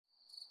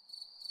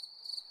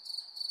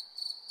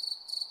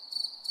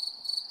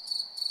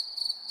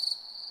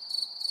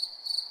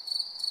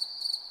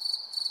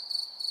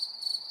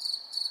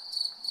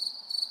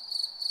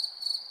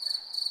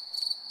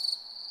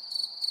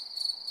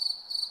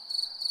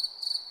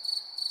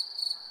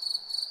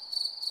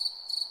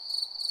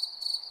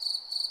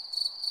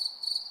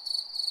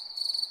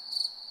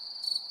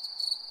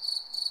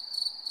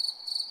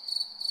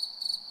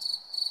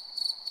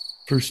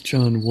1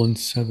 John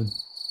 1:7.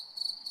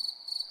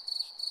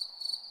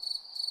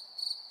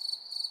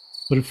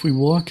 But if we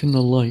walk in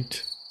the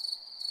light,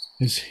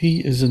 as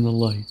he is in the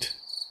light,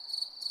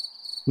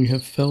 we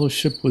have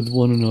fellowship with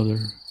one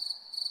another,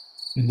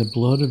 and the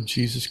blood of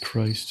Jesus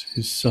Christ,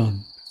 his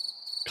Son,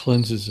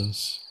 cleanses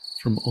us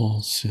from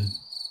all sin.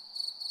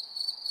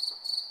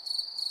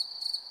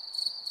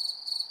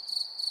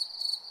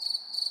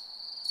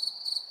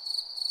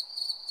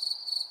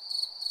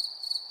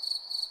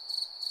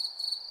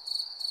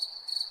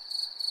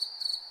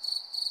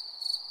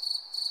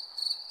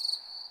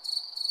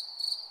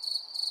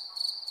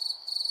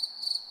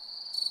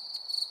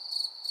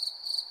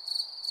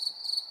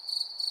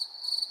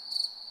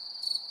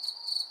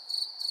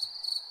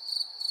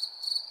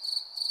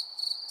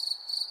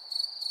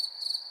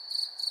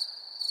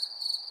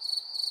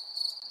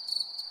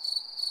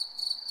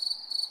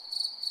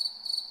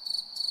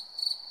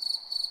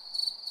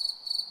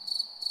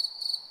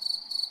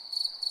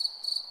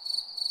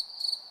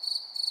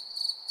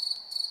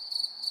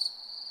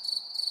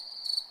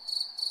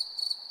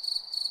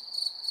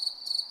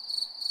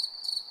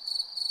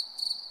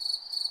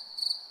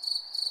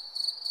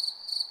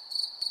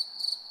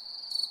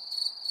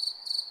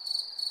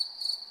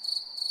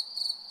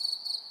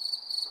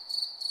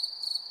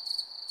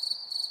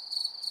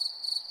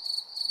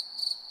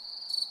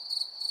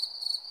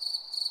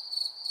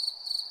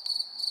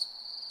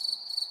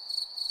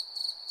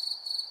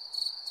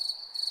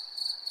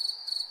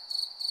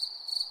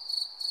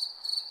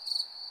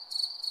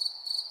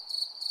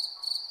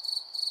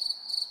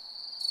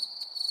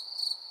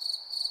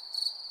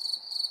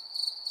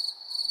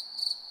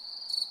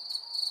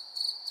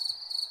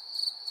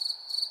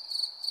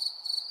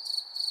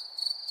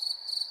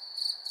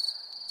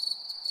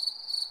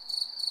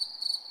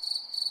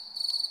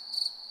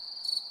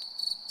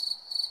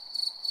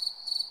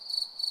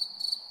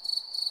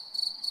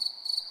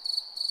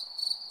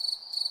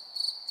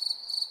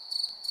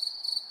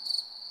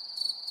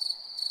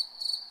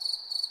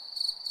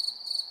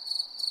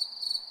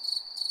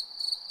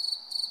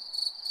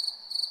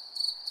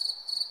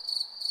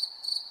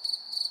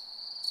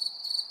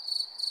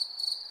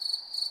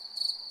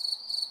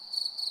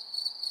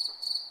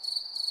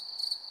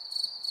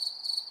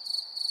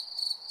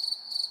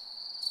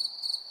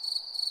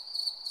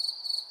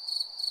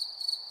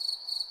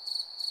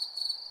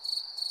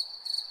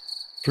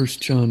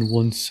 First John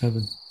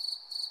 1:7.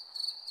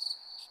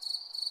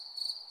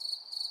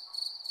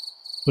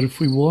 But if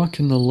we walk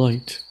in the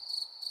light,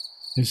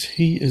 as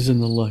he is in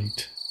the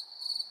light,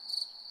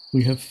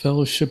 we have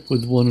fellowship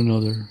with one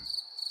another,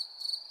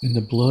 and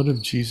the blood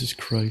of Jesus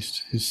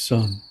Christ, his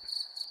Son,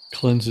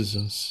 cleanses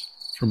us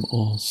from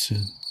all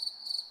sin.